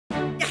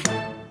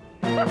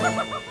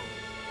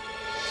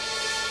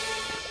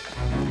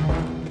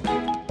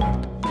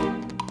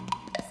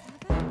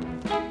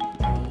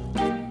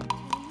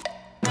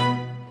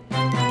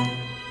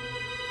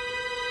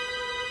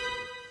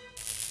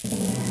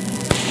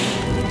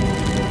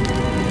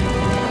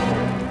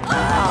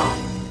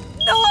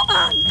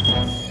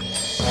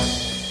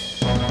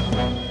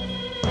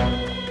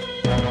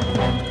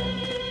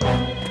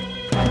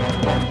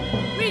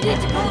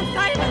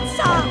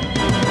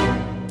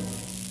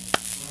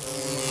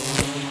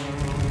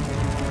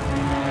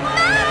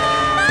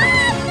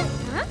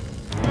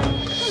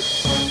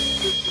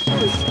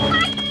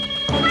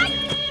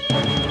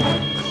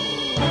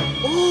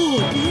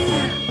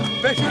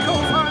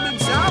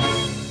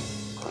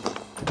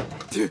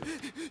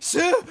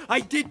Sir,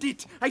 I did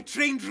it. I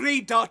trained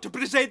Radar to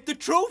present the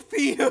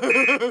trophy.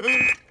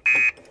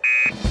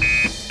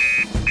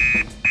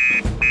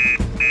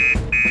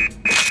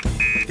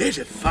 There's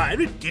a fire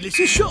at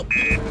Dilys' shop.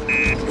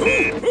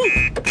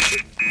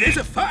 There's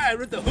a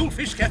fire at the Whole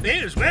Fish Cafe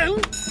as well.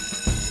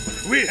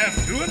 We have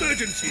two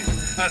emergencies.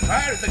 A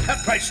fire at the Cut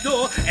Price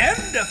store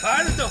and a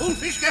fire at the Whole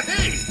Fish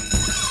Cafe.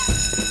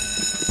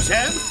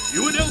 Sam,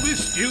 you and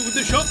Elvis deal with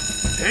the shop.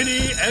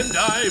 Penny and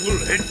I will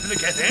head for the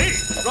cafe.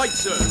 Right,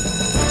 sir.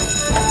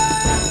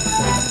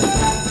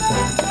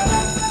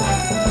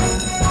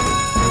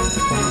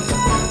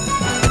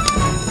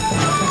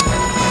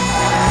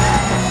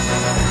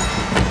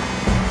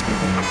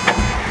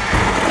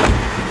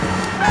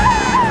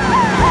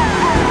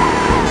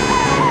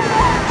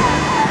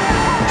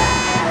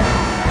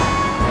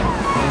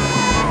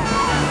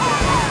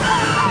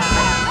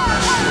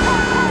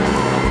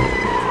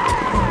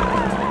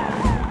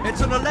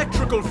 It's an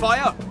electrical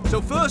fire. So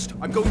first,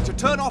 I'm going to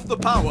turn off the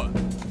power.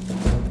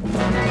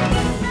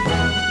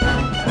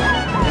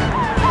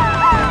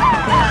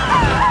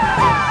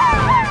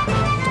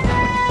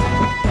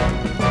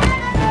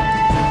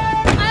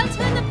 I'll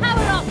turn the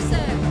power off,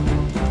 sir.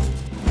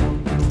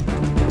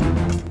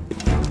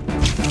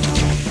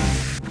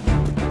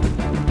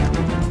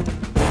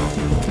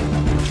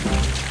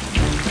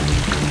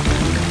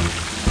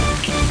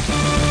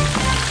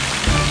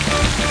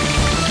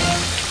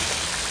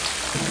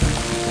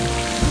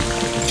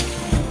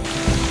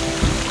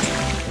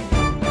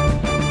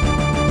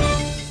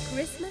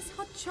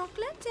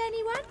 Chocolate,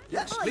 anyone?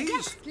 Yes, please.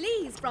 Yes,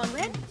 please,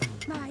 Bronwyn.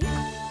 Mike.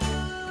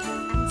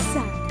 And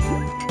Sam.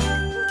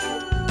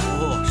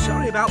 Oh,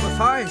 sorry about the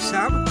fire,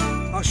 Sam.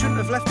 I shouldn't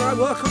have left my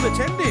work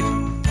unattended.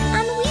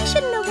 And we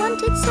shouldn't have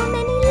wanted so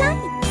many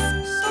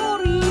lights.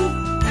 Sorry.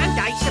 And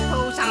I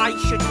suppose I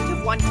shouldn't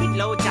have wanted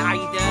loads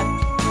either.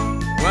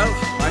 Well,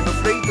 I'm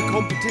afraid the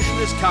competition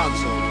is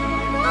cancelled.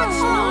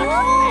 That's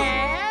not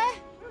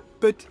fair.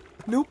 But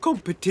no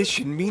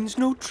competition means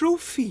no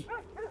trophy.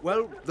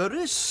 Well, there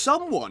is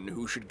someone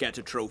who should get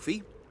a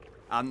trophy.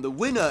 And the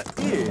winner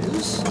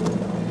is...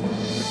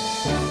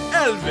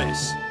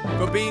 Elvis,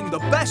 for being the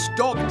best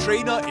dog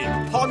trainer in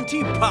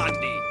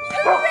Pontypandy.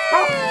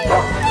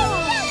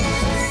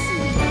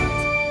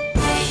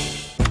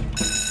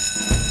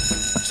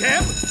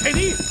 Sam,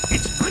 Penny,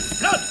 it's Mike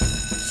Flood.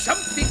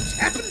 Something's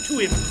happened to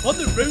him on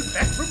the road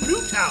back from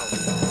Newtown.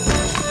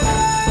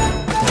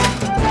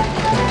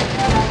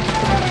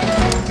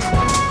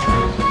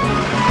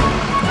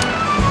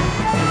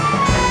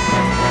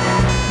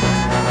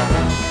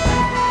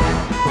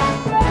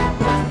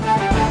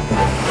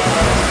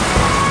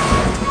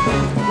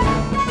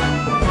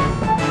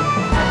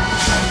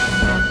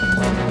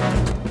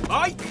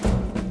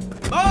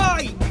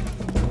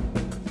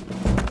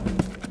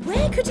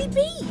 Where could he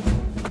be?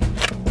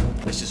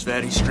 This is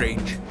very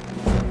strange.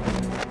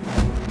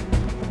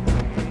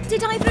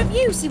 Did either of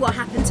you see what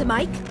happened to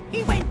Mike?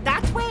 He went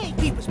that way.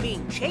 He was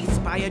being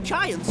chased by a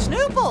giant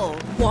snowball.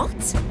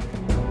 What?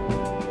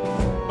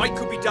 Mike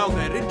could be down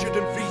there, injured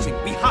and freezing.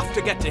 We have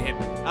to get to him,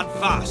 and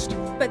fast.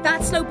 But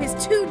that slope is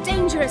too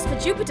dangerous for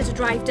Jupiter to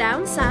drive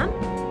down, Sam.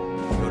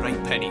 You're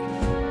right, Penny.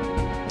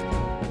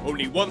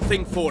 Only one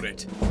thing for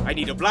it. I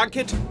need a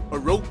blanket, a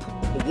rope,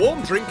 a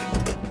warm drink,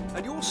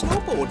 and your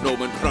snowboard,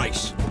 Norman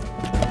Price.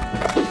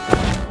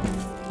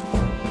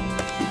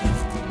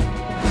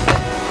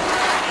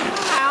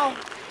 Wow,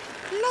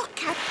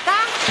 look at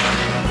that!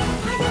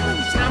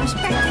 Fireman sounds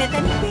better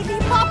than Billy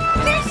Bob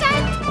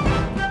Blizzard!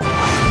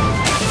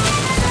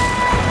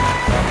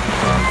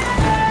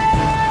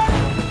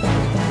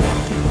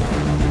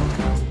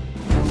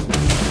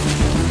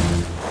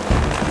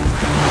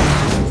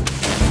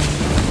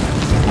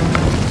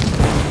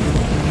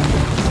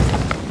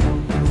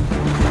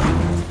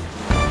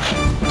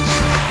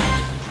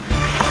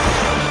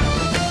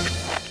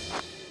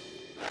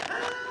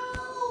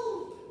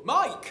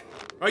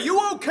 Are you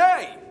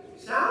okay?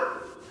 Sam?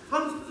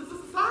 I'm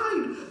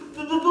fine.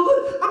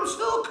 I'm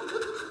so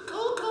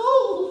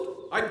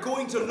cold. I'm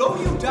going to lower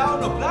you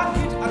down a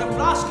blanket and a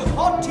flask of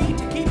hot tea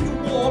to keep you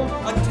warm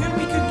until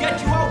we can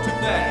get you out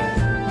of there.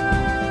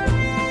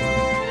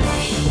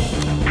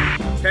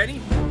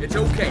 Penny, it's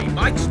okay.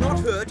 Mike's not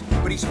hurt,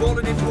 but he's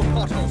fallen into a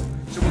pothole.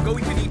 So we're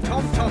going to need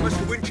Tom Thomas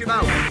to winch him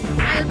out.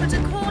 I'll put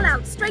a call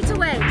out straight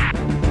away.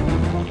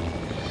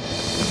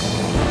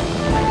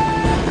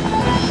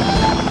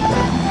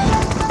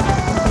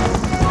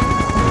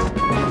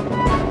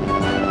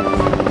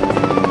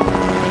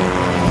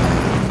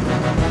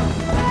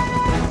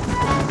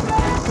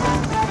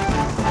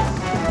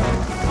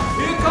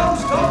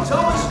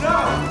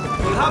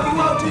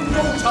 out in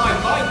no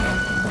time, Mike.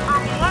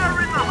 I'm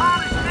lowering the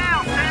harness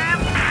now, Sam.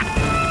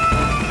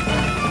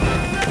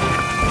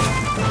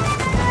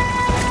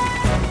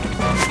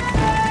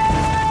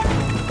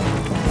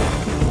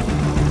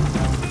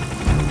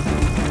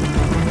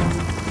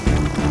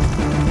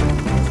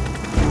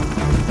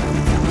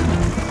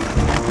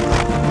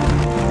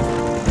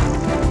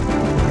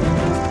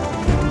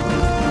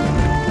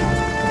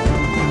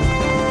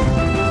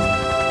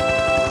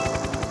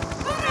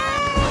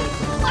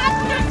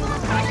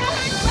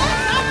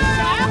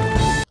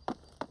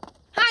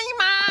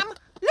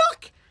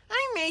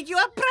 You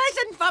a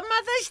present for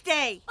Mother's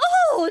Day.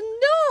 Oh,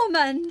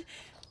 Norman!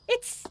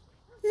 It's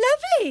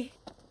lovely.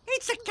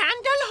 It's a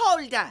candle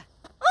holder.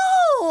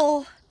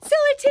 Oh, so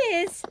it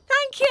is.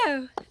 Thank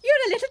you.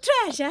 You're a little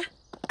treasure.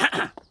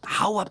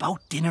 How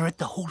about dinner at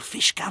the Whole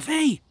Fish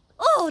Cafe?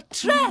 Oh,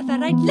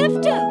 Trevor, I'd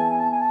love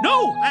to.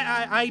 No,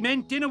 I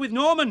meant dinner with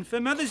Norman for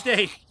Mother's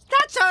Day.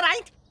 That's all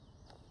right.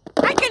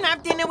 I can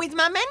have dinner with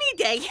Mum any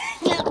day.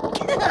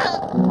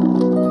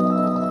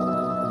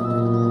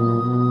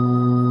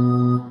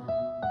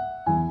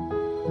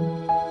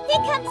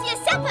 Here comes your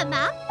supper,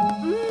 Mum.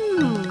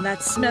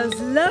 That smells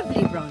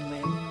lovely,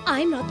 Bronwyn.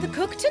 I'm not the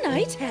cook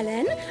tonight,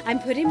 Helen. I'm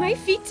putting my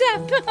feet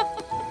up.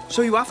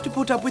 So you have to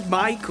put up with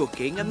my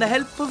cooking and the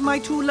help of my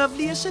two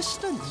lovely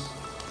assistants.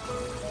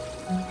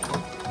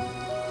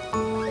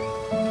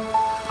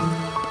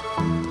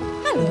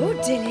 Hello,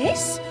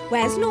 Dilys.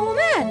 Where's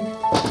Norman?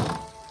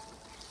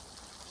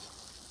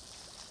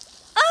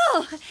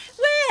 Oh,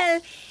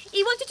 well,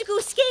 he wanted to go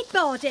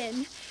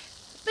skateboarding.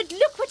 But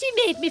look what he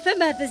made me for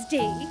Mother's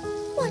Day.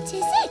 What is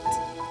it?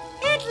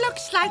 It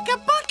looks like a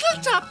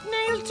bottle top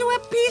nailed to a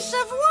piece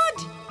of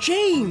wood.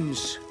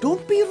 James,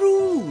 don't be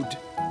rude.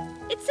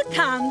 It's a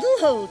candle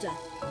holder.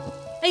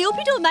 I hope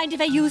you don't mind if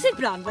I use it,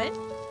 Bronwyn.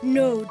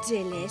 No,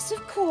 Dilys,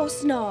 of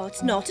course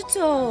not. Not at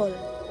all.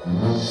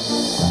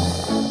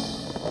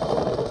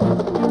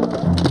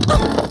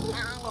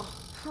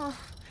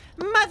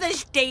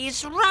 Mother's Day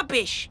is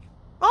rubbish.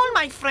 All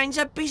my friends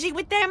are busy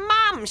with their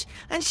mums,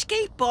 and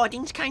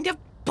skateboarding's kind of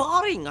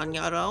boring on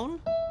your own.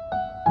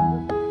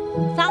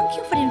 Thank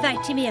you for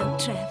inviting me out,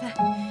 Trevor.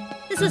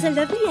 This was a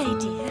lovely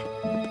idea.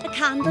 A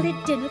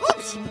candlelit dinner.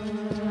 Oops!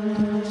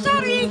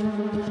 Sorry!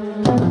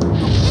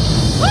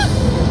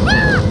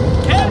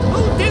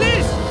 Careful,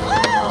 Dilys!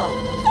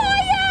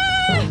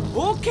 Fire!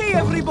 Okay,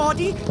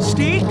 everybody,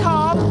 stay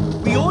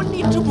calm. We all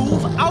need to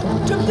move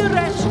out of the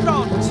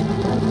restaurant.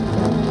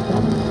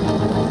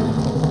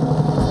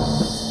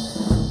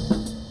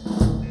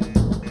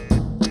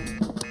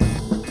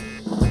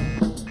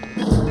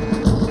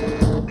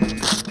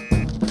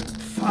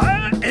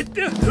 At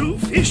the Who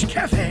Fish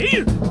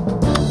Cafe?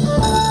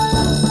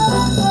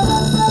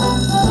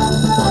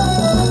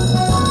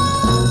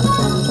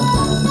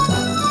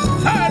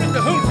 Fire at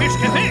the Whole Fish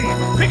Cafe!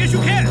 Quick as you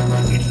can!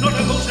 It's not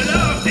a false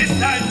alarm this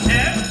time,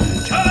 Sam!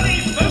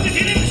 Charlie's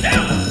focusing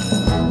himself!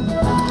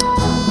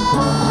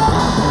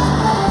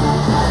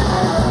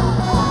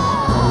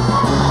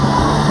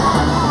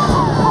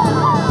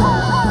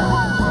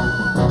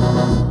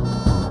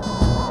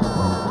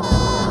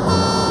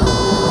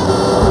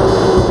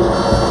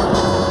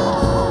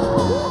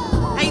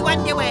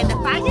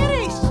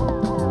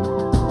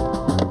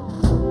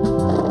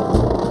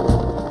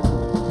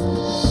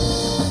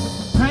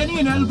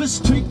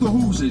 Take the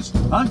hoses.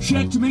 I'll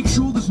check to make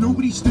sure there's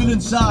nobody still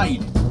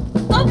inside.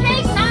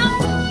 Okay, Sam.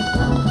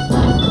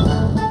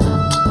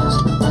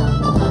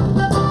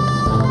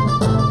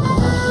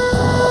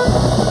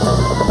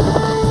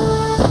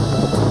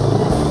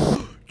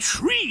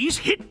 Trees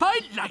hit by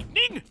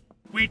lightning?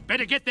 We'd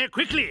better get there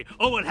quickly,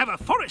 or we'll have a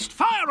forest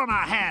fire on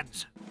our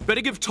hands.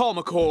 Better give Tom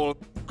a call.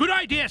 Good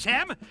idea,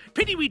 Sam.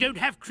 Pity we don't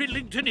have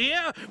Cridlington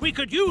here. We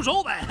could use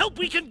all the help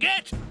we can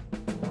get.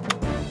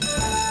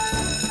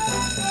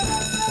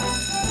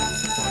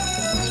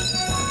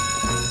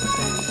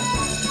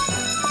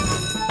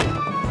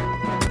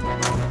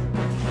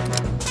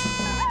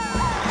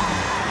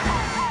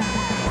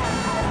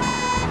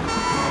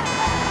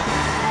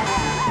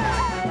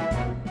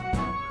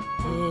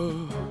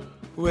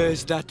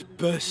 Where's that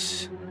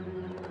bus?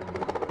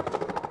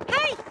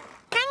 Hey,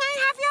 can I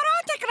have your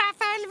autograph,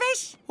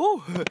 Elvis?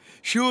 Oh,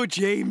 sure,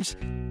 James.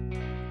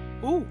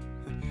 Oh,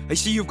 I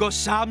see you've got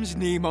Sam's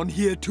name on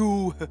here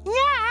too.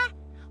 Yeah,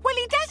 well,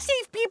 he does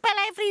save people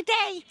every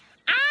day.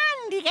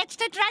 And he gets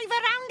to drive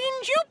around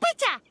in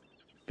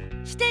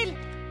Jupiter. Still,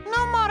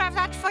 no more of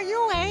that for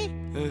you, eh?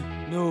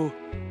 No,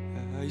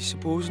 I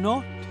suppose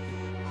not.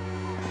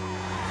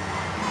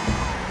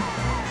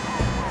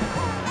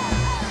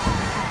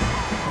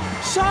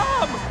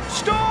 Sam!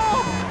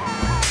 Stop!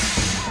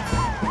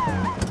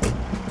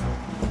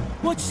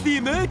 What's the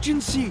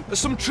emergency? There's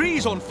some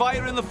trees on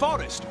fire in the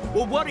forest.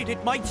 We're worried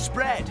it might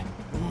spread.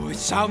 Oh, it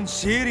sounds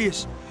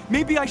serious.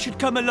 Maybe I should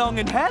come along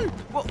and help.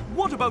 Well,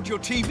 what about your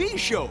TV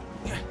show?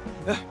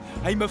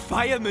 I'm a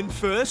fireman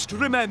first,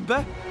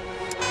 remember?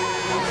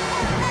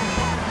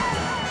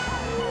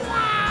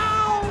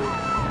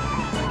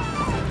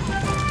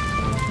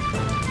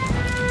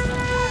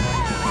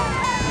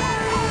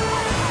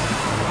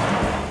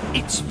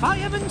 It's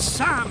Fireman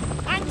Sam.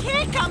 And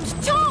here comes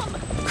Tom.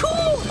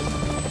 Cool!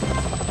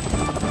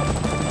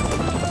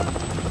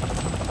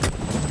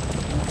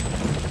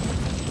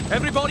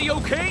 Everybody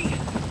okay?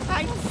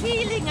 I'm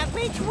feeling a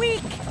bit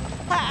weak.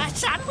 A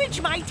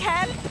sandwich might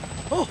help.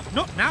 Oh,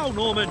 not now,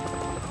 Norman.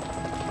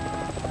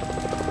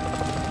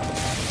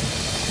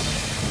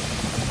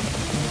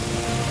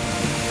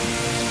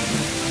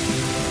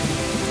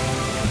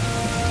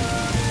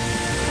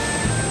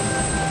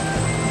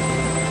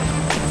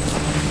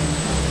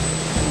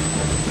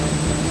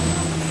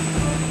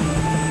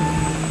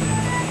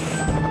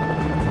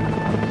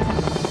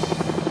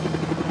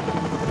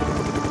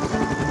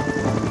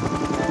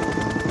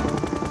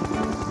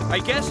 I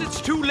guess it's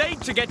too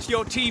late to get to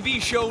your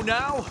TV show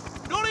now.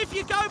 Not if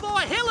you go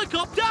by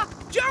helicopter.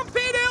 Jump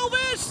in,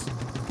 Elvis!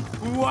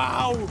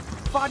 Wow,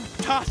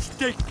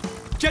 fantastic.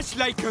 Just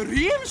like a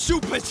real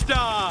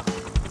superstar.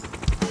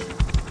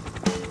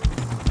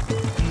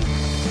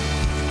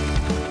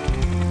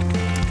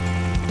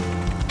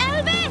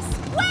 Elvis,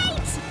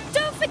 wait!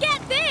 Don't forget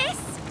this.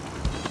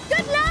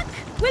 Good luck.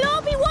 We'll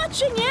all be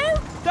watching you.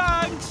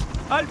 Thanks.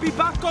 I'll be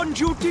back on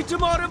duty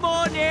tomorrow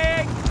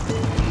morning.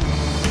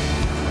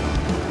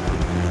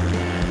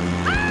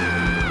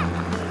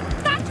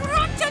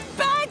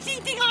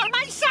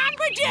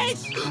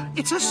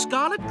 It's a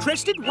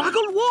scarlet-crested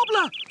waggle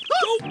warbler.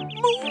 Don't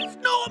move,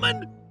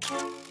 Norman.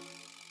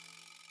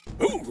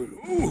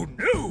 Oh,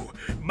 no.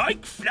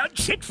 Mike Flood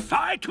set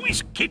fire to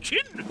his kitchen.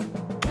 There's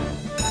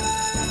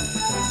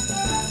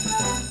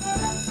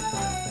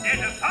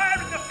a fire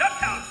in the Flood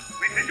house.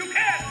 Quick as you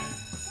can.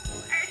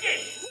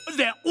 Yes.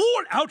 They're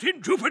all out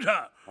in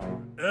Jupiter.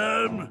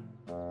 So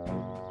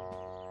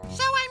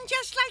I'm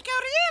just like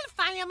a real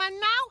fireman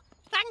now,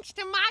 thanks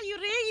to my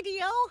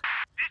radio.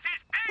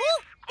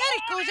 Oh, there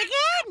it goes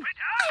again.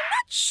 I'm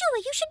not sure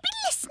you should be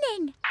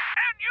listening.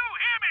 Can you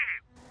hear me?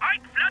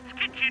 Mike Flood's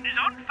kitchen is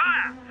on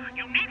fire.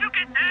 You need to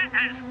get there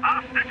as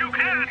fast as you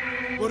can.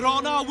 We're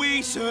on our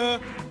way, sir.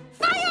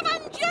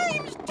 Fireman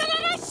James to the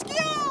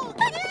rescue!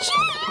 But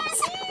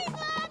James!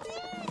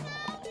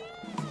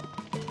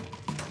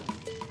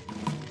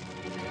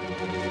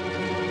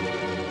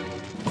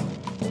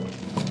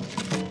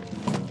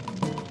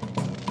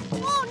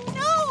 Oh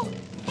no!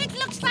 It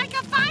looks like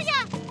a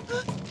fire!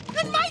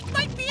 And Mike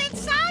might be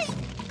inside!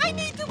 I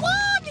need to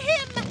warn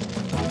him!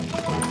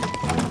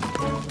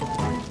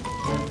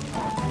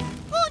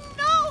 Oh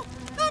no!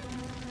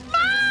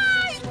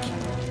 Mike!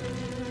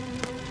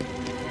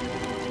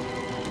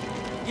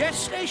 Yes,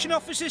 Station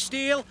Officer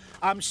Steele.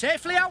 I'm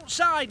safely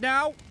outside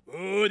now.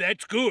 Oh,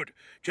 that's good.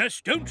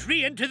 Just don't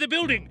re-enter the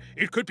building.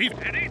 It could be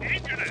very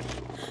dangerous.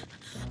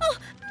 Oh,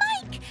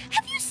 Mike,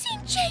 have you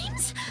seen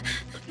James?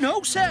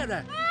 No,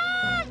 Sarah.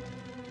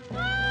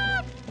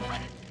 I'm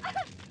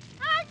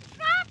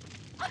trapped!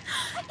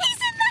 He's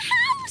in the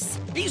house!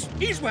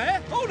 He's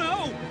where? Oh,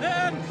 no.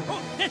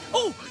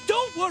 Oh,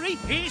 don't worry.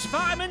 Here's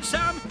Fireman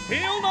Sam.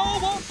 He'll know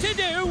what to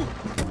do.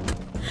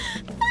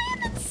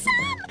 Fireman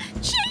Sam!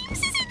 James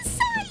is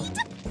inside!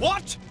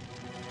 What?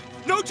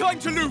 No time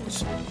to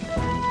lose.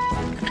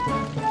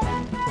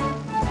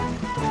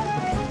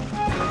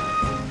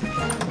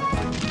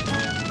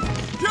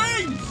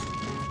 James!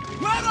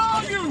 Where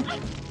are you?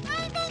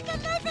 I'm in the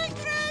living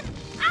room!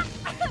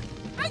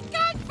 I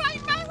can't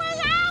find my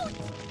way out!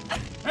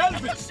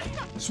 Elvis,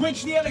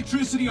 switch the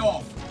electricity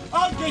off.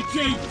 I'll get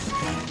James.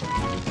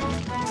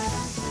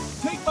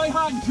 Take my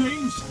hand,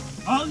 James.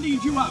 I'll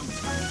lead you out.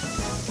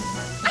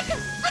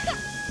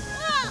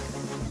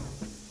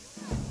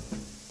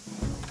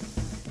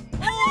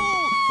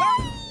 Oh,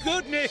 thank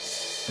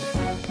goodness.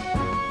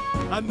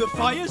 And the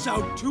fire's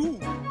out too.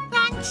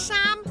 Thanks,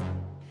 Sam.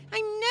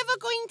 I'm never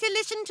going to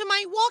listen to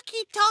my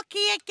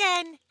walkie-talkie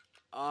again.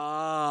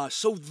 Ah,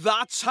 so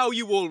that's how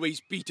you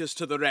always beat us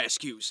to the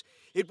rescues.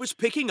 It was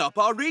picking up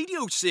our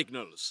radio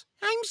signals.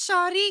 I'm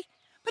sorry,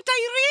 but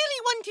I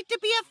really wanted to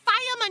be a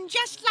fireman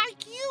just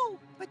like you.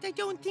 But I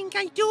don't think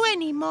I do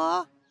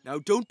anymore. Now,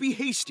 don't be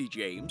hasty,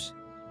 James.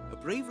 A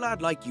brave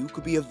lad like you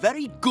could be a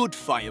very good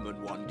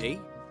fireman one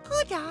day.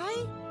 Could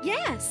I?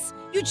 Yes,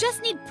 you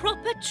just need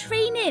proper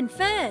training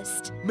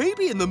first.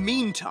 Maybe in the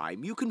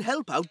meantime, you can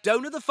help out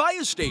down at the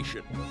fire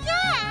station.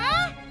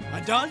 Yeah!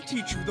 And I'll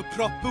teach you the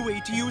proper way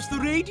to use the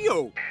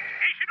radio.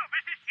 Station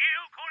Officer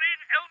Steele calling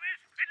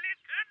Elvis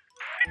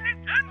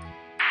Fiddlington.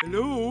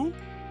 Hello?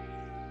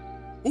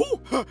 Oh,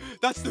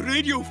 that's the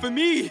radio for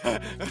me.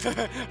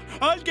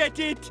 I'll get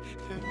it.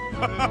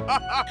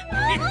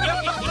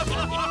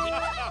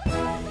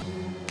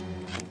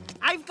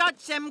 I've got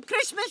some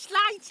Christmas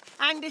lights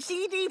and a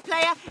CD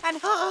player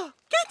and... get a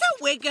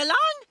wiggle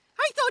on!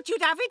 I thought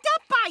you'd have it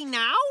up by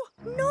now.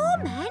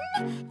 Norman,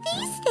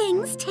 these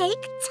things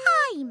take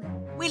time.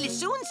 We'll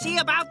soon see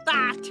about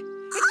that.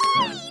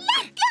 Oi,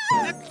 let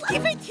go!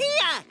 Give it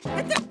here.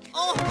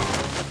 Oh.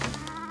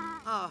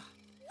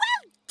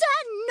 Well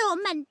done,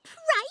 Norman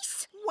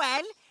Price.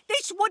 Well,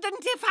 this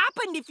wouldn't have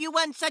happened if you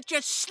weren't such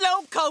a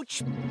slow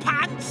coach,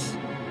 Pants.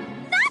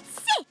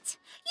 That's it.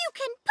 You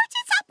can put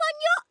it up on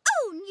your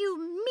own, you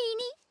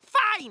meanie.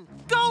 Fine,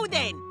 go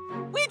then.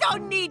 With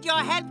don't need your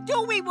help,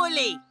 do we,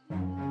 Wooly?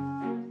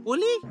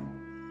 Wooly?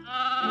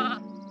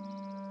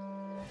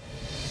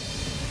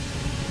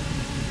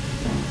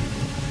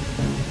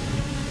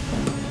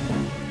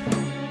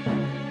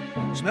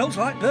 Smells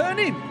like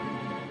burning.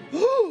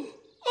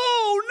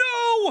 Oh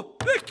no!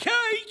 The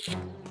cake!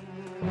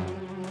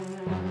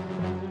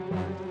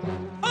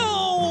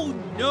 Oh,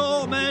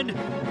 Norman!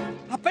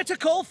 I better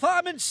call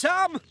Fireman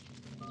Sam.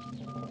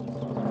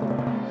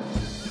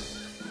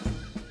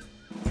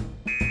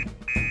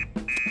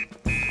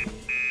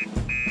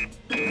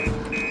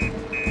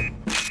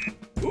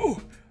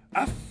 Ooh,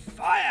 a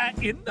fire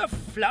in the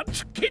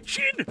Flood's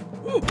kitchen.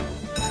 Ooh.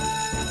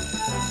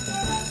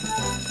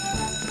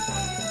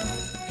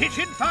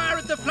 Kitchen fire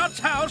at the Flood's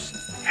house.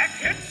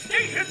 Action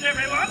stations,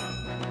 everyone.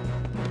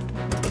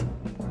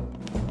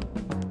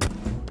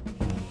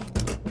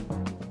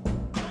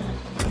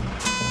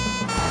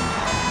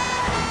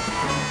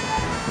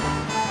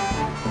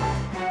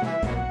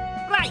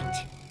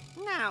 Right.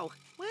 Now,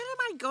 where am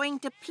I going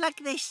to plug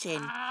this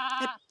in?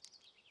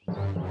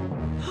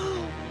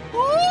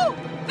 Oh,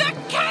 the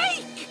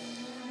cake!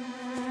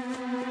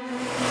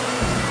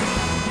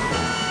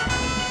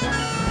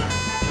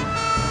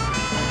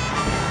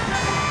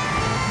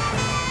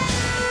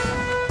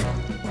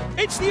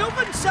 It's the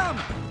oven, Sam.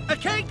 A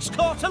cake's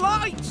caught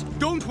alight.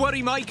 Don't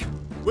worry, Mike.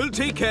 We'll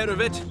take care of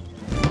it.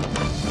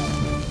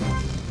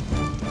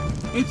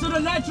 It's an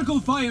electrical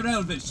fire,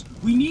 Elvis.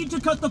 We need to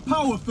cut the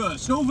power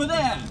first, over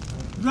there.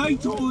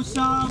 Righto,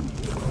 Sam.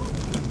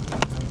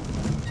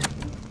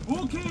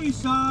 Okay,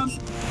 Sam.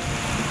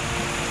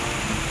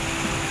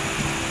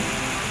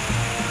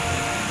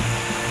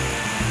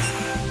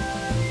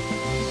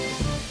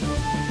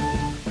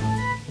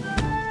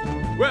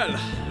 Well,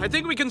 I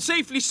think we can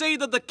safely say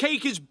that the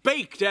cake is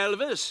baked,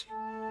 Elvis.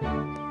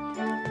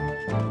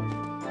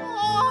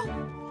 Oh,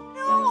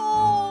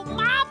 no!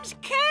 Mum's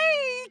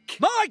cake!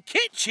 My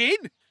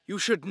kitchen? You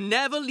should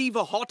never leave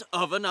a hot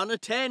oven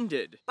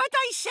unattended. But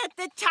I set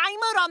the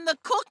timer on the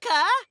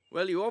cooker.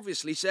 Well, you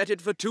obviously set it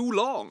for too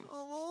long.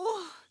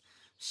 Oh,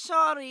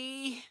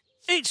 sorry.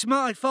 It's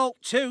my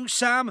fault too,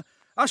 Sam.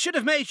 I should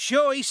have made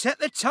sure he set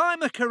the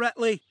timer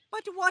correctly.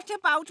 But what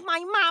about my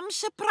mum's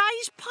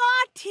surprise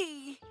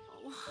party?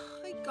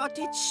 Oh, I got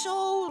it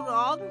so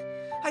wrong.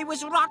 I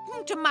was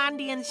rotten to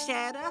Mandy and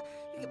Sarah.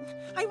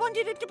 I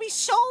wanted it to be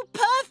so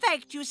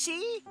perfect, you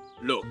see.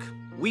 Look,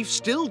 we've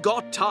still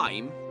got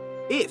time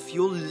if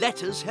you'll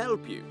let us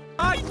help you.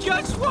 I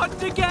just want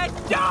to get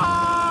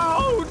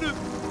down!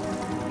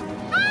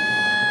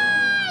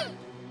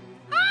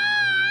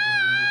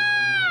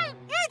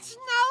 It's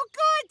no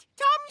good.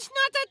 Tom's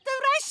not at the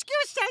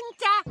rescue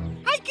centre.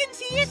 I can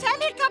see his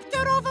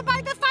helicopter over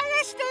by the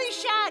fire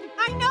station.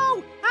 I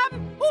know.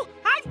 Oh,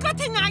 I've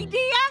got an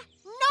idea.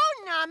 No,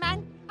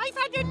 Norman. I've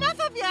had enough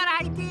of your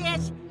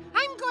ideas.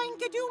 I'm going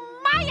to do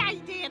my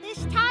idea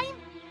this time.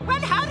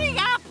 Well, hurry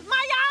up.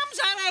 My arms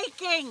are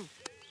aching.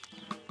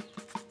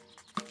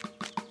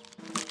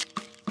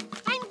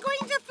 I'm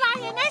going to fly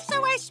an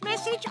SOS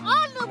message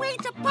all the way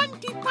to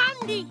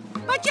Pontypandy.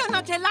 But you're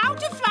not allowed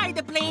to fly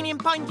the plane in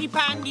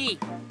Pontypandy.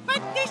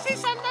 But this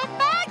is an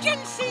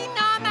emergency,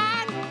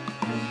 Norman.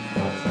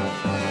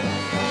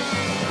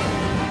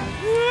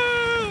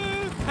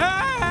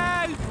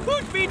 Help!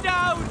 Put me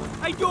down!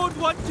 I don't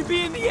want to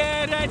be in the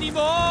air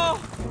anymore!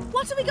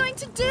 What are we going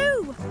to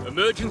do?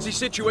 Emergency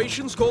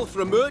situations call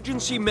for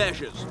emergency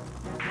measures.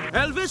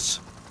 Elvis,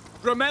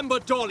 remember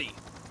Dolly.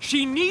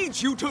 She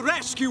needs you to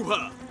rescue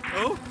her.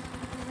 Oh?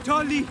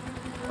 Dolly,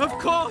 of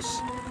course.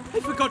 I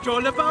forgot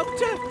all about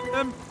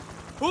her.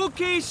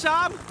 Okay,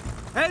 Sam.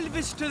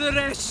 Elvis to the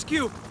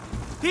rescue.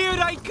 Here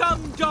I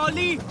come,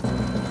 Dolly.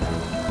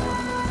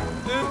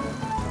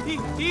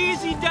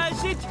 Easy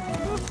does it.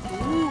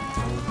 Ooh.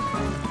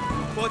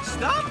 What's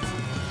that?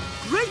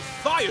 Great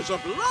Fires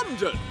of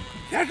London.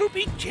 That'll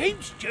be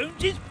James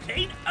Jones's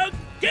plane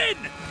again.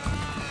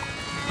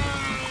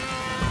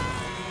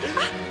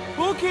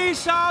 Okay,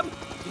 Sam.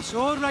 It's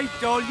all right,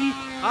 Dolly.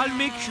 I'll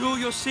make sure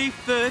you're safe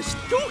first.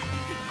 Don't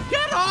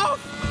get off!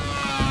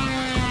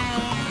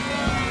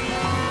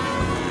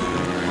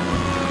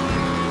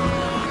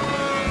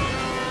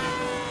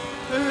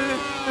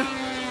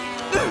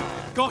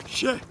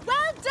 Gotcha.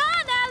 Well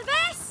done,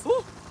 Elvis!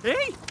 Oh,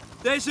 hey,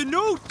 there's a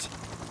note.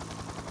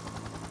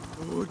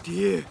 Oh,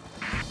 dear.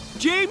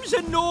 James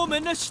and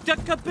Norman are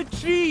stuck up a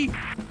tree.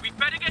 We'd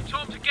better get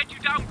Tom to get you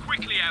down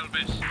quickly,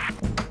 Elvis.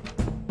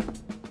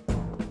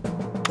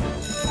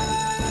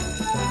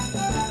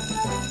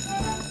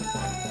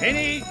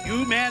 Penny,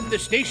 you man the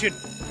station.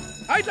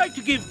 I'd like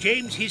to give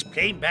James his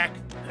plane back,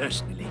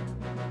 personally.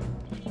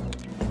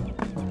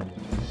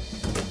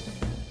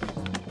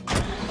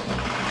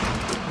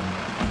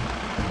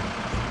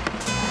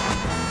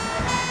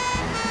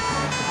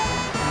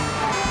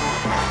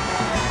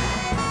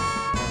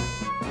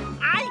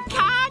 I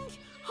can't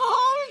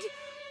hold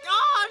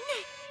on.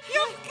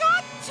 You've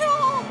got to.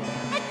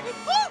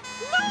 Oh,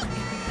 look!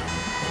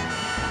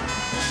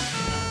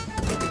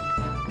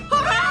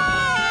 Hooray!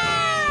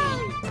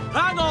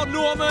 Hang on,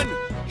 Norman.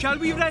 Shall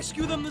we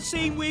rescue them the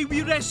same way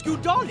we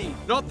rescued Dolly?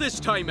 Not this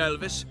time,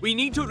 Elvis. We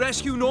need to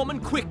rescue Norman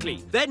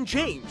quickly. Then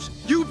James,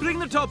 you bring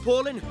the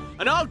tarpaulin,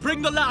 and I'll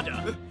bring the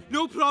ladder.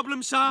 No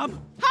problem,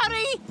 Sam.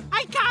 Hurry!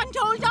 I can't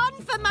hold on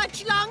for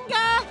much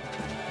longer.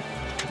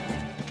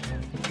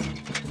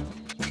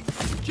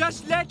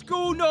 Just let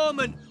go,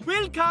 Norman.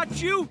 We'll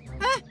catch you.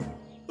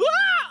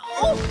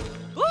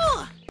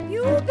 Oh,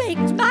 you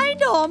baked my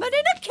Norman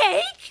in a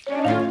cake?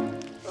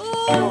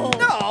 Oh.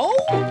 No!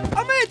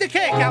 I made the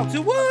cake out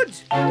of wood!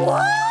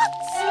 What?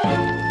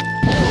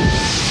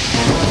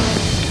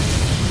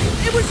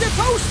 It was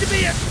supposed to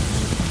be a...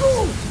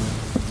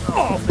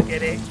 Oh,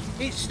 forget it.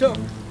 It's stuck.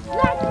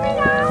 Let me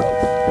out!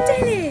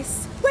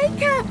 Dilys,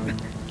 wake up!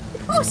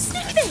 Oh,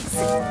 sniff this!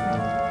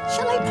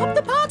 Shall I pop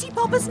the party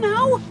poppers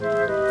now?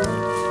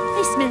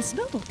 They smell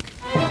smoke.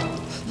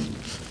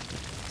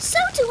 So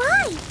do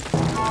I.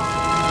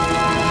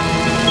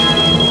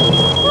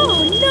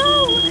 Oh no!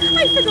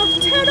 I forgot to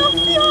turn off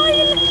the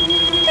oil!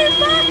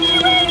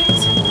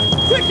 Evacuate!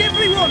 Quick,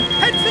 everyone!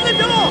 Head for the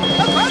door!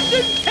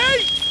 Abandoned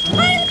cake!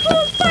 I'll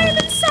call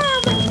Fireman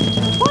Sam!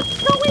 What's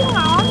going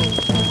on?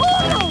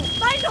 Oh no!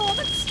 My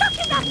Norman's stuck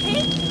in that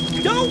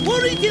cake! Don't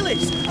worry,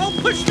 Dilys. I'll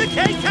push the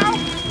cake out.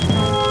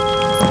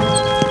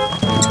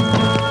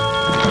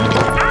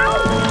 Ow!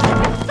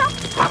 Stop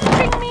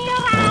pushing me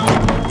around!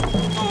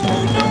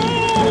 Oh no!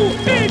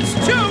 It's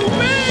too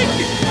big!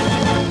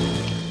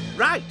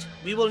 Right.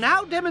 We will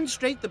now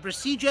demonstrate the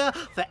procedure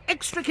for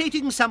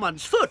extricating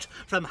someone's foot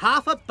from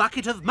half a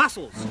bucket of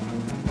mussels.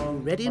 You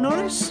ready,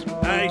 Norris?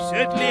 I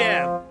certainly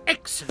am.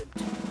 Excellent.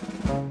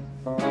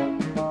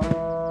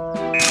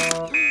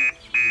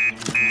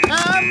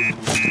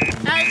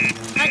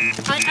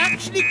 I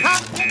actually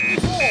can't get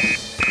this off.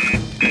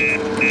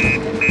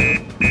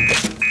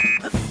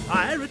 A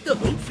fire at the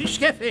Goldfish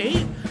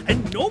Cafe,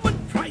 and Norman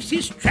Price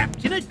is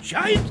trapped in a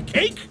giant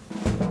cake.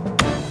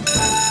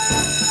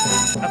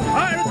 A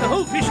fire at the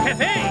Goldfish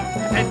Cafe,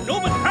 and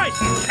Norman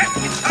Price is trapped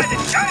inside a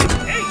giant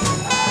cake.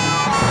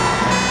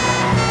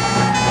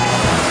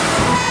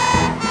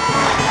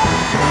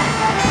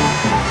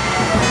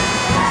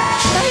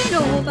 My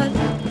Norman!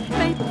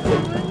 My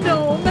poor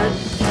Norman!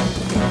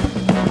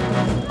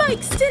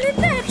 Mike's still in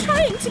there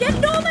trying to get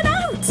Norman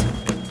out!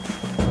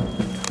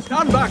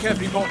 Stand back,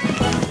 everybody.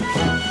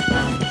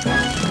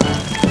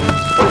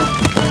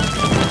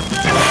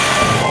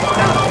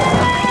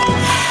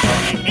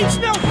 It's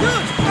no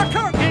good! I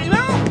can't get him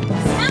out!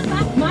 Stand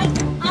back, Mike.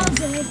 I'll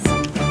do it.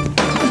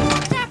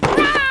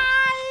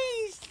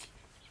 Surprise!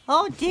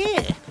 Oh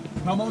dear.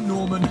 Come on,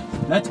 Norman.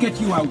 Let's get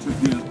you out of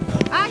here.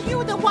 Are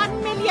you the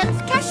 1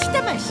 millionth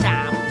customer,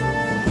 Sam?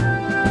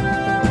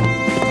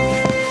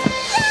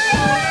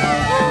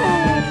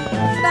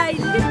 My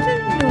little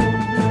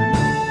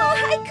Norman. Oh,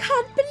 I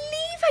can't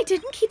believe I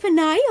didn't keep an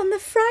eye on the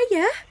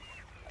fryer.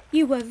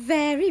 You were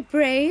very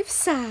brave,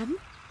 Sam.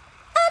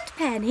 And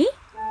Penny.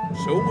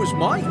 So was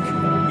Mike.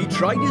 He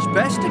tried his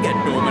best to get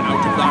Norman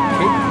out of that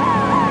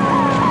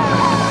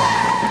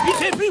cake.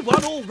 Is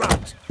everyone all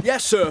right?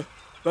 Yes, sir.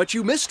 But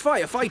you missed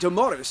firefighter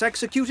Morris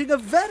executing a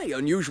very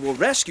unusual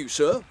rescue,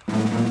 sir.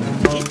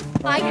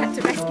 I had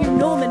to rescue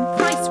Norman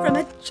Price from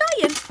a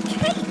giant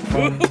cake.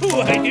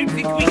 Oh, I don't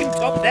think we can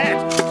top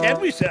that, can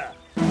we, sir?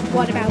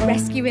 What about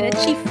rescuing a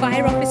chief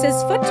fire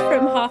officer's foot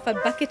from half a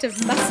bucket of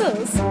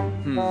mussels?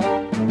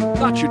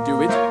 That should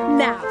do it.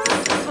 Now,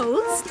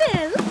 hold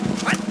still.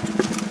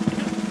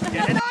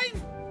 And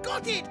I've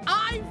got it!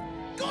 I've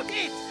got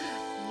it!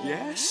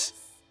 Yes?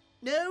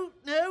 No,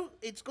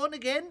 it's gone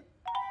again.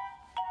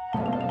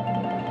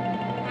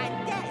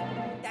 And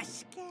then the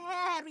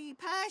scary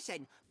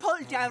person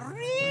pulled a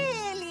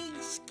really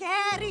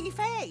scary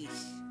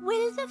face.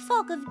 Will the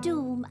fog of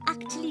doom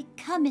actually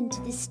come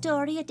into the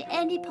story at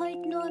any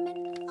point,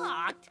 Norman?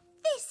 What?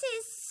 This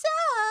is so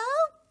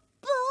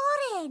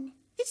boring.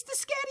 It's the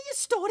scariest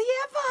story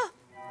ever.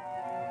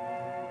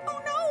 Oh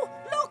no,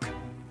 look!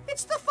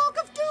 It's the fog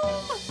of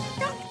doom.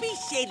 Don't be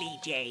silly,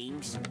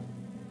 James.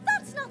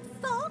 That's not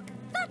fog,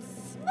 that's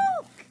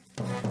smoke.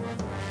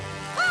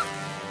 Oh,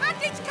 and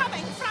it's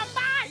coming from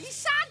my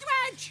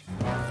sandwich.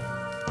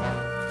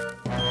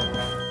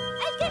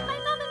 I'll get my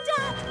mum and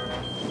dad.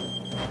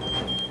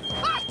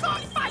 I'll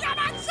call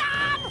Fireman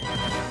Sam.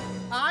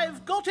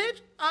 I've got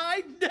it!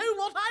 I know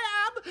what I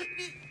am!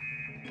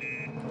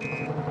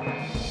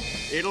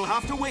 It'll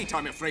have to wait,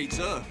 I'm afraid,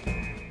 sir.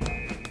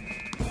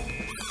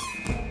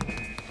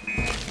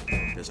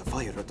 There's a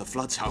fire at the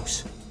Flood's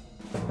house.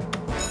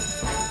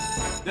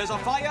 There's a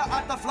fire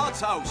at the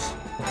Flood's house.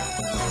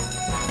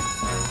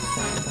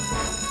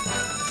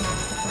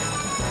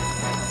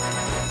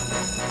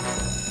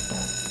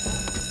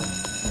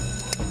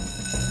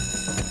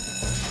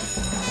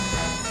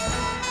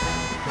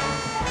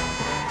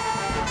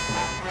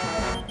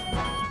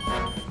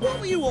 What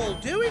were you all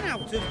doing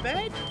out of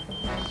bed?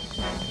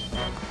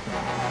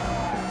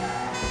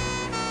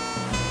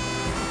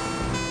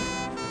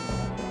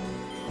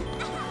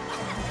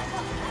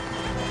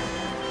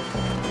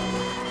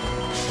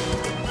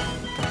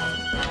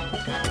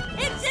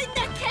 It's in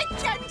the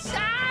kitchen,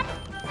 Sam.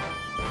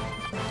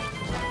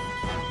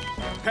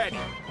 Penny,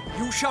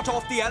 you shut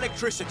off the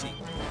electricity.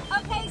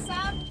 OK,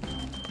 Sam.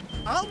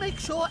 I'll make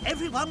sure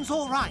everyone's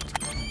all right.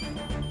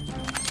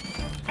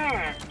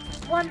 Air,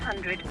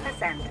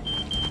 100%.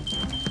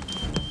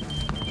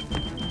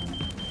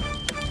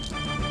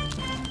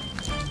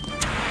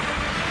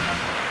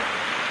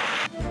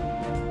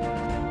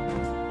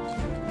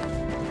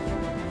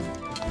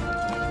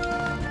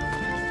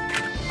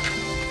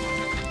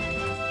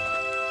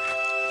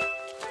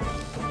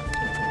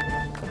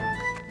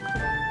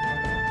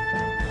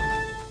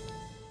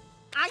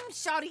 I'm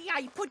sorry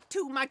I put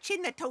too much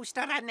in the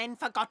toaster and then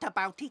forgot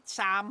about it,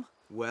 Sam.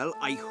 Well,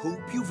 I hope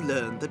you've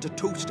learned that a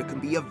toaster can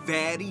be a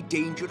very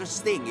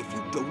dangerous thing if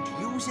you don't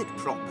use it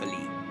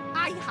properly.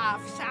 I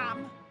have,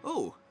 Sam.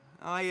 Oh,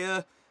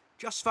 I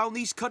just found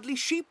these cuddly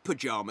sheep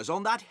pyjamas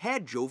on that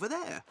hedge over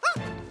there.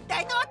 Oh,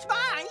 they're not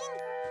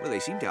mine. Well, they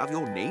seem to have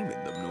your name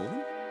in them,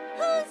 Norman.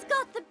 Who's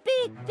got the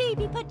big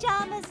baby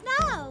pajamas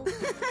now?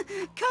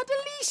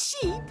 Cuddly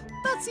sheep?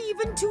 That's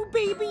even too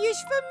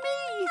babyish for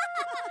me.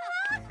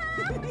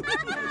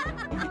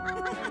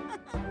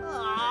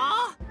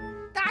 Aw,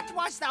 that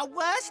was the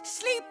worst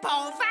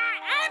sleepover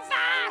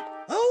ever!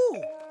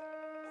 Oh!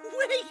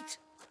 Wait!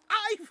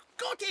 I've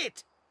got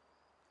it!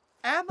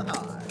 Am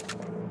I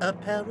a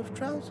pair of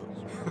trousers?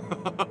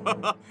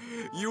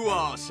 You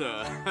are,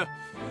 sir.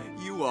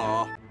 You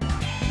are.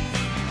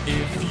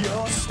 If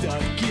you're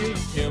stuck, give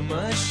him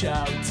a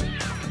shout.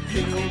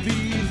 He'll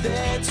be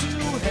there to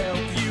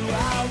help you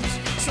out.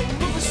 So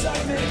move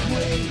aside, make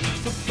way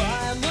for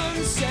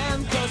Fireman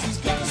Sam, 'cause he's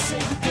gonna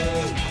save the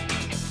day.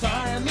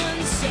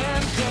 Fireman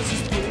Sam, 'cause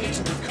he's